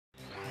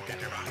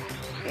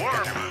Warp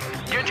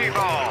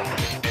Digimon.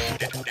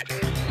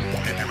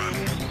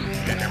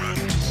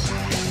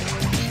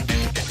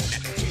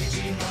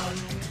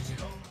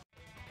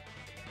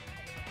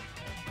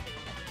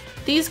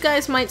 These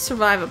guys might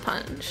survive a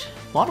punch.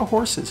 A lot of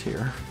horses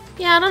here.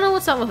 Yeah, I don't know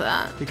what's up with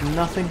that. Like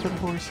nothing but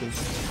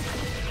horses.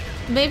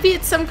 Maybe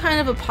it's some kind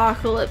of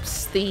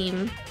apocalypse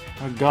theme.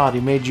 Oh god, he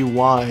made you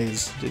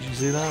wise. Did you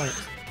see that?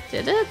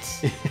 Did it?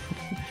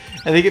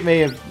 I think it may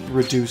have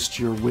reduced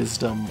your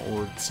wisdom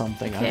or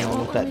something. Okay, I don't know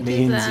well, what that let me do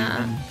means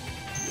that. even.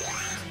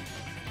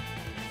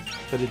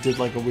 But it did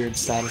like a weird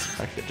status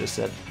effect that just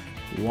said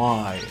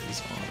wise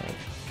on it.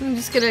 I'm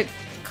just gonna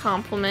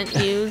compliment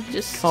you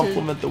just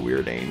Compliment the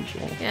weird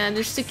angel. Yeah,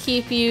 just to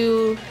keep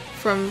you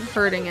from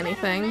hurting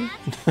anything.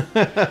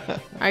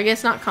 I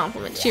guess not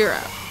compliment. Cheer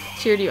up.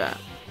 Cheered you up.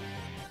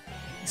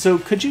 So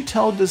could you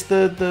tell, does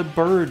the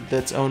bird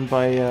that's owned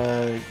by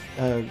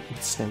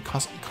what's his name,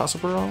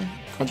 Casaburo?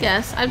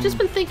 Yes, I've just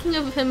been thinking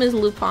of him as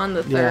Lupin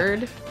the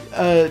Third.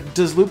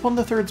 Does Lupin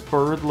the Third's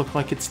bird look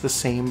like it's the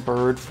same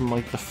bird from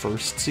like the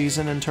first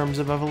season in terms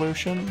of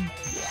evolution?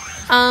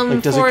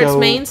 Like, does for it go... its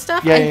main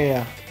stuff?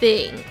 Yeah. I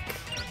think.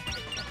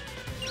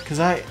 Because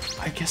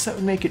I guess that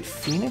would make it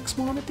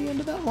Phoenixmon at the end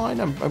of that line.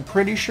 I'm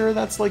pretty sure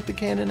that's like the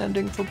canon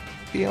ending for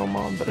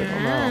Biomon, but I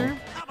don't know.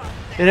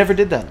 They never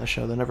did that in the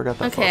show. They never got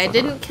that far. Okay, I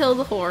didn't kill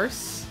the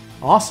horse.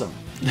 Awesome.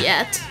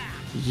 Yet.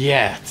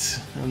 Yet.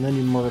 And then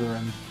you murder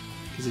him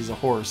because he's a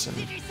horse and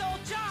he's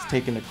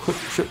taking a quick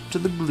trip to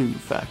the glue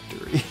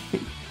factory.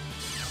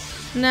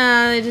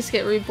 Nah, they just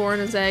get reborn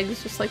as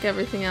eggs, just like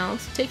everything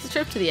else. Takes a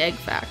trip to the egg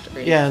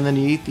factory. Yeah, and then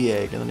you eat the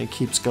egg, and then he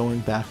keeps going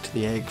back to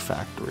the egg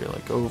factory,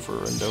 like, over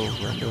and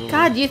over and over.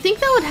 God, do you think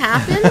that would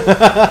happen?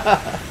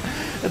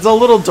 It's a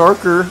little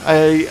darker.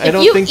 I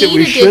don't think that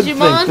we should think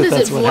that does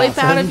that's it what voip happens.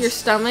 out of your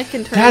stomach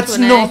and turn That's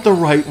into an egg? not the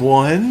right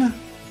one.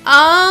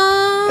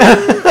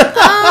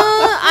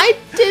 I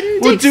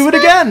didn't Well, do it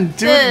again.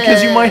 Do it,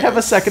 because you this. might have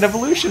a second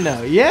evolution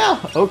now. Yeah,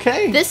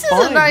 okay. This is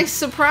fine. a nice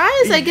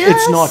surprise, I guess.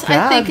 It's not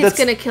bad. I think it's That's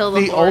gonna kill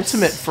the horse.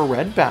 ultimate for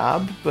Red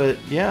Bab, but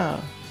yeah.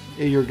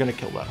 You're gonna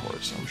kill that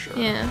horse, I'm sure.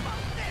 Yeah.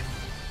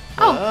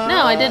 Oh,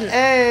 no, I didn't.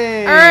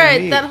 Hey,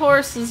 Alright, neat. that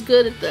horse is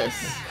good at this.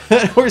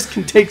 That horse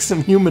can take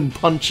some human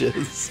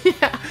punches.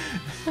 Yeah.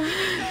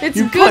 It's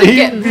You, good at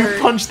getting you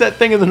hurt. punched that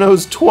thing in the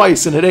nose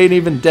twice and it ain't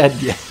even dead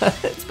yet.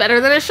 It's better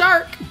than a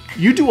shark.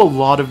 You do a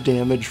lot of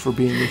damage for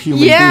being a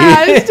human Yeah,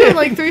 I being. was doing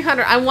like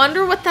 300. I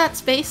wonder what that's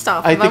based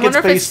off of. I think wonder it's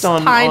if based it's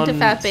on tied to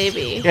Fat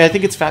Baby. Yeah, I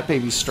think it's Fat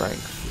Baby's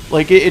strength.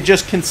 Like it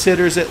just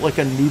considers it like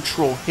a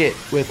neutral hit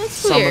with That's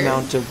some weird.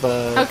 amount of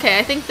Okay,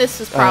 I think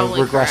this is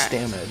probably regress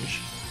correct. damage.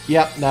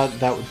 Yep,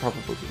 that would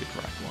probably be the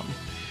correct one.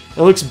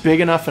 It looks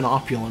big enough and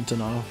opulent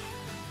enough.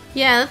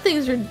 Yeah, that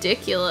thing's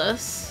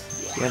ridiculous.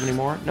 Do you have any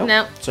more? Nope.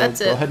 Nope, So that's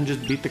go it. ahead and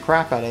just beat the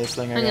crap out of this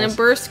thing. I'm gonna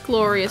burst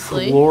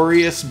gloriously.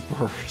 Glorious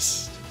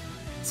burst.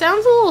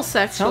 Sounds a little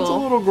sexual. Sounds a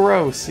little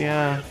gross,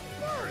 yeah.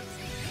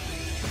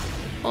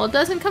 Well, it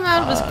doesn't come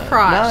out of his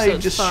crotch, No, so he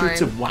it's just fine.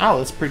 shoots a... Wow,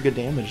 that's pretty good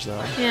damage,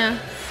 though. Yeah.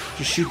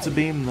 Just shoots a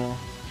beam, though.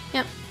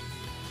 Yep.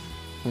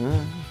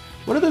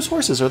 What are those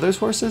horses? Are those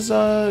horses,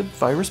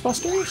 virus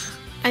busters?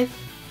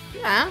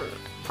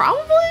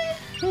 Probably?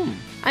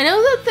 I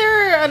know that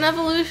they're an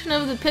evolution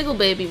of the Piggle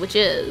Baby, which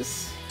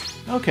is.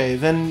 Okay,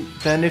 then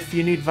if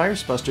you need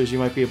virus busters, you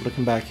might be able to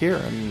come back here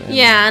and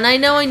Yeah, and I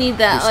know I need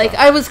that. do Like,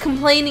 stuff. I was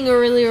complaining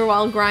earlier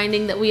while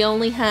grinding that we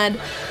only had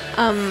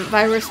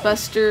virus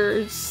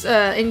busters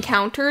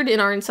encountered in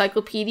our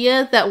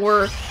encyclopedia that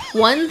were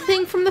one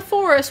thing from the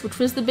forest, which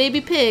was the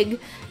baby pig,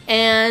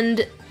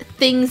 and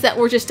things that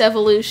were just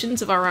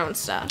evolutions of our own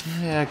stuff.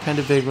 Yeah, I kind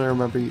of vaguely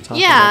remember you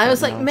talking Yeah, about I that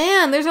was now. like,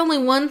 man, there's only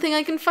one thing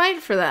I can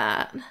fight for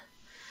that.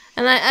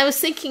 And I was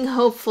thinking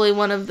hopefully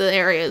one of the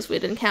areas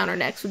we'd encounter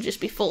next would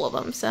just be full of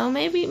them. So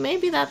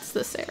maybe that's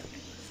this area.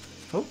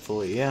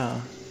 Hopefully,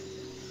 yeah.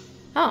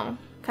 Oh,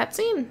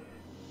 cutscene.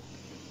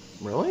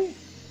 Really?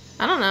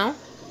 I don't know.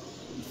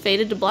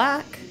 Faded to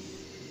black.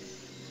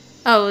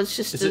 Oh, it's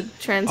just Is a it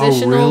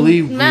transitional a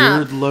really map.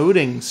 weird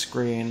loading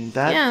screen?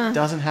 That Yeah.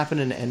 doesn't happen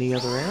in any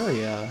other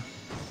area.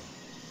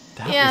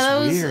 That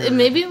was weird.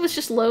 maybe it was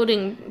just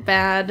loading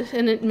bad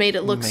and it made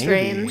it look Maybe.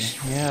 strange.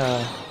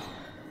 Yeah.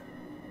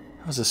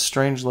 That was a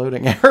strange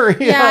loading area.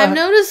 Yeah, I've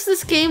noticed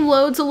this game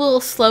loads a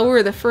little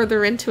slower the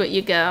further into it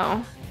you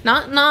go.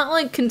 Not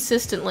like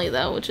consistently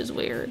though, which is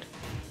weird.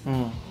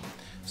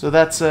 So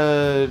that's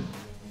that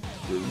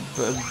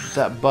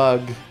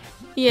bug.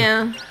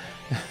 Yeah.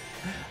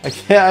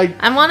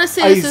 I want to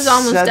say I this is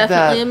almost said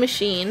definitely that- a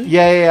machine.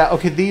 Yeah.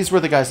 Okay, these were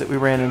the guys that we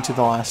ran into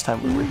the last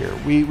time we were here.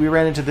 We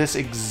ran into this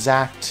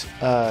exact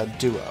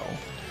duo.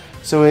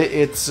 So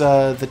it's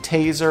the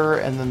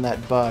taser and then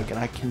that bug, and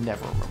I can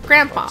never remember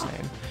Grandpa. the bug's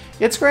name.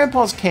 It's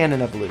Grandpa's canon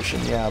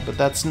evolution, yeah, but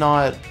that's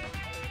not.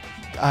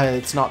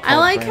 It's not. I called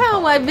like Grandpa.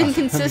 how I've been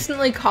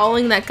consistently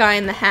calling that guy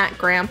in the hat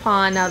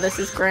Grandpa, and now this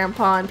is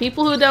Grandpa. And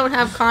people who don't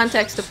have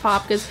context of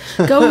Popkas,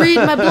 go read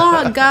my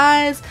blog,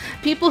 guys.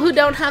 People who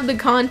don't have the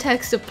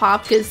context of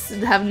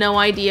Popkas have no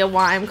idea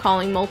why I'm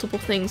calling multiple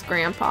things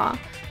Grandpa.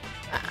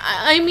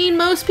 I mean,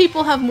 most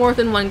people have more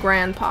than one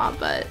grandpa,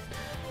 but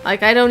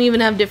like I don't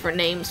even have different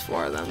names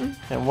for them.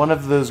 And one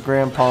of those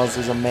grandpas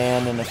is a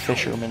man in a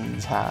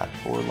fisherman's hat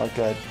or like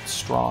a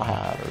straw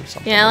hat or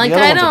something. Yeah, like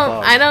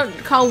I don't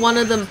call one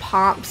of them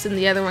Pops and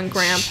the other one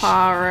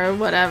Grandpa or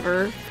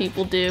whatever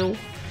people do.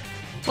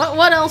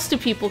 What else do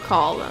people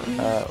call them?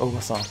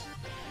 Obasan.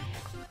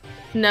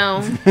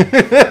 No.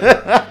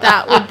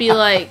 That would be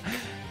like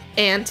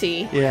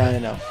Auntie. Yeah, I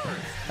know.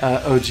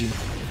 Oji.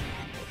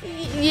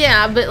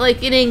 Yeah, but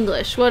like in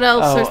English, what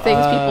else are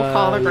things people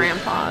call their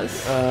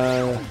grandpas?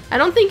 I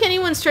don't think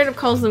anyone straight up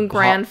calls them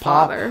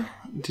grandfather.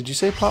 Pop. Did you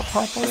say pop?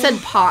 I said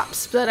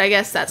Pops, but I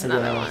guess that's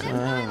another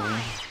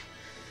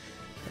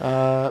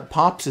one.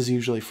 Pops is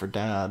usually for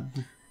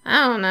dad.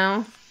 I don't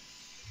know.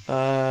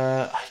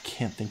 I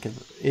can't think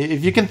of...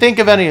 If you can think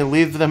of any,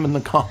 leave them in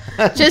the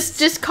comments.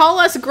 Just call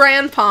us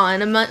grandpa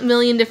in a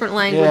million different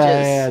languages.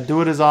 Yeah,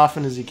 do it as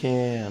often as you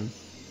can.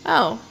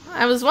 Oh,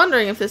 I was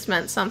wondering if this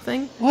meant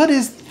something. What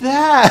is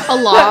that? A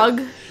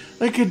log.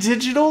 Like a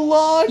digital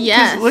log?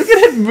 Yes. Look at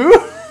it move.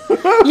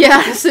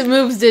 Yes, it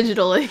moves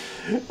digitally.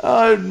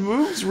 It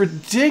moves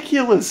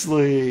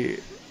ridiculously.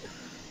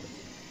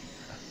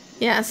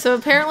 Yeah, so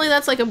apparently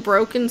that's like a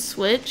broken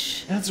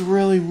switch. That's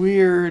really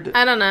weird.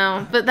 I don't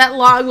know, but that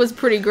log was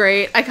pretty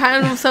great. I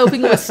kind of was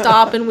hoping it would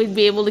stop and we'd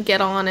be able to get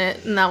on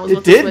it, and that was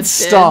what the switch did. It did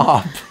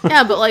stop.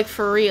 Yeah, but like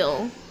for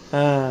real.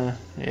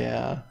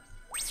 Yeah.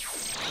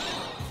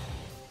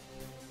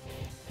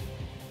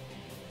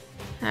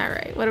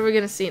 Alright, what are we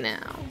gonna see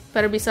now?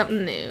 Better be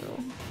something new.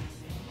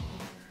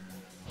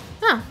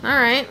 Oh,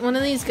 alright, one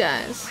of these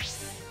guys.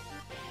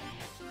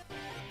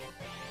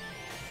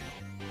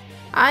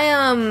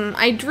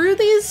 I drew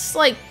these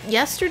like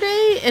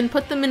yesterday and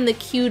put them in the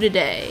queue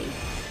today.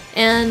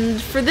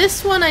 And for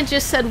this one I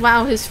just said,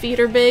 wow, his feet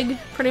are big,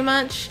 pretty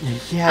much.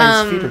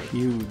 Yeah, his feet are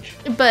huge.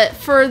 But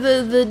for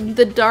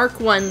the dark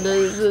one,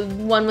 the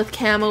one with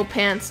camo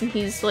pants, and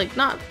he's like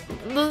not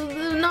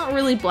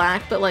really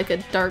black, but like a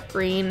dark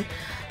green.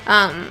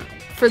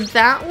 For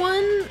that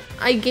one,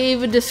 I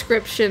gave a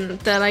description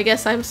that I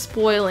guess I'm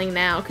spoiling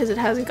now because it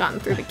hasn't gotten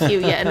through the queue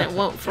yet, and it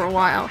won't for a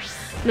while.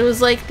 And it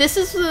was like, this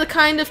is the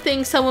kind of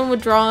thing someone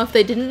would draw if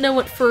they didn't know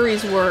what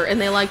furries were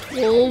and they liked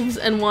wolves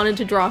and wanted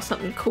to draw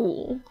something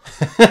cool.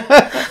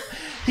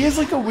 He is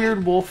like a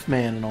weird wolf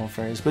man in all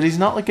fairness, but he's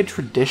not like a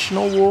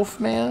traditional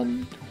wolf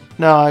man.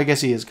 No, I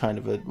guess he is kind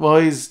of a... Well,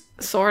 he's...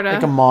 Sorta.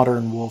 Like a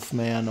modern wolf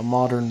man, a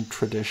modern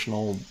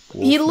traditional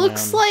wolf He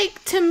looks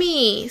like, to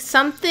me,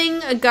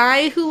 a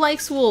guy who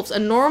likes wolves, a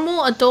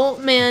normal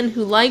adult man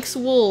who likes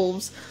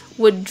wolves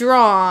would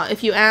draw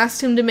if you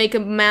asked him to make a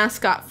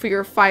mascot for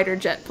your fighter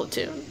jet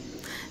platoon.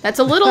 That's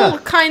a little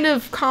kind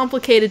of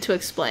complicated to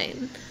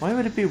explain. Why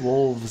would it be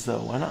wolves,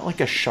 though? Why not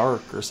like a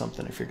shark or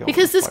something if you're going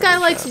Because this guy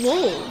likes jets?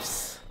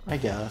 Wolves. I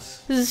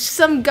guess. This is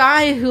some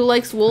guy who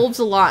likes wolves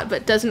a lot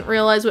but doesn't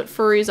realize what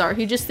furries are.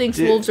 He just thinks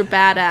wolves are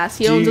badass.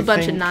 He owns a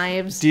bunch of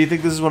knives. Do you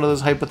think this is one of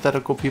those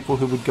hypothetical people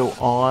who would go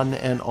on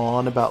and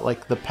on about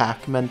like the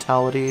pack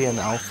mentality and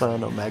alpha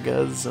and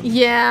omegas? And...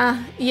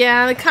 Yeah,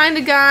 the kind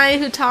of guy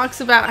who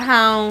talks about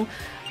how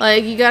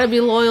like you gotta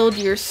be loyal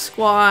to your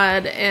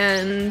squad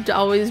and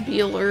always be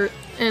alert.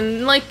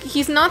 And like like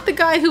he's not the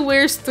guy who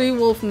wears 3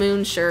 Wolf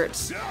Moon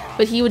shirts,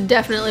 but he would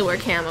definitely wear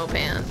camo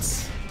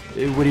pants.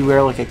 Would he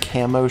wear like a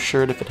camo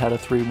shirt if it had a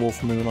 3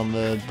 Wolf Moon on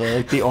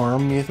the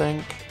arm, you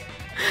think?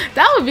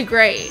 That would be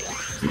great.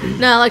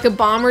 No, like a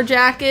bomber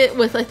jacket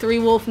with a 3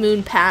 Wolf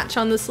Moon patch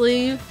on the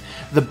sleeve.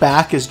 The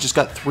back has just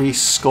got 3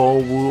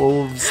 skull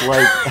wolves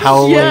like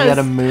howling Yes. at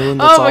a moon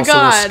that's also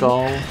a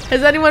skull.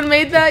 Has anyone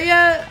made that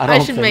yet? I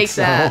should make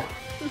so. that.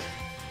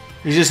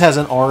 He just has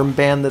an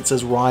armband that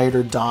says ride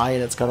or die,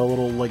 and it's got a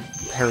little like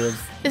pair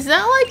of... Is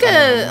that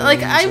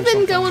like I've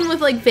been going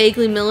with like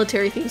vaguely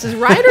military themes. Is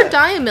ride or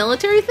die a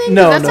military thing?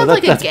 No, that sounds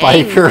like that's a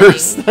gang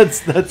bikers. thing.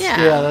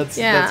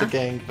 That's a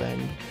gang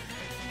thing.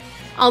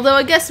 Although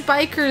I guess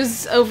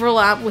bikers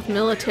overlap with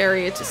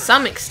military to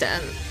some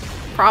extent.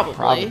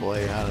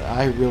 Probably.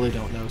 I really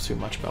don't know too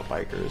much about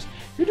bikers.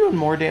 You're doing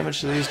more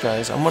damage to these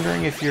guys. I'm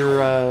wondering if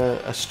you're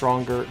a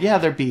stronger... Yeah,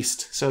 they're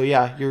beast. So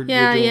yeah, you're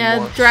doing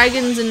more.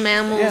 Dragons and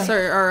mammals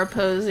are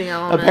opposing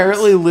elements.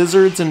 Apparently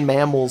lizards and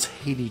mammals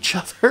hate each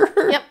other.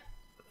 Yep.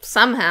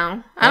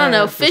 Somehow. I don't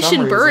know. Fish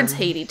and birds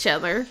hate each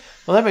other.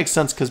 Well, that makes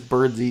sense because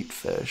birds eat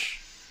fish.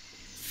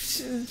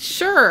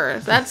 Sure.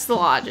 That's the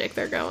logic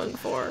they're going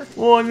for.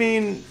 Well, I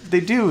mean,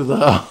 they do,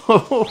 though.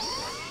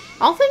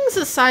 All things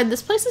aside,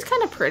 this place is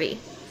kind of pretty.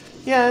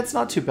 Yeah, it's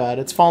not too bad.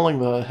 It's falling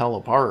the hell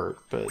apart,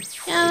 but...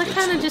 Yeah, that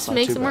kind of just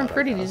makes it more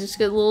pretty. You just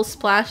get little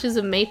splashes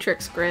of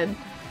matrix grid.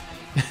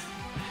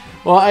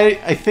 Well,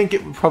 I think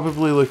it would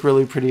probably look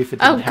really pretty if it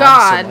didn't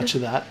have so much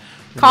of that.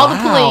 Call the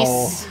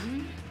police.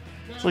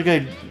 It's like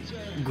a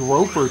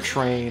groper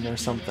train or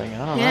something.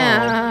 I don't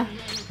know.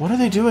 What are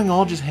they doing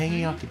all just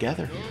hanging out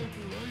together here?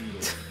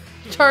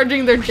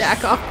 Charging their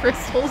jack-off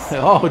crystals.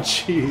 Oh,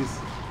 jeez.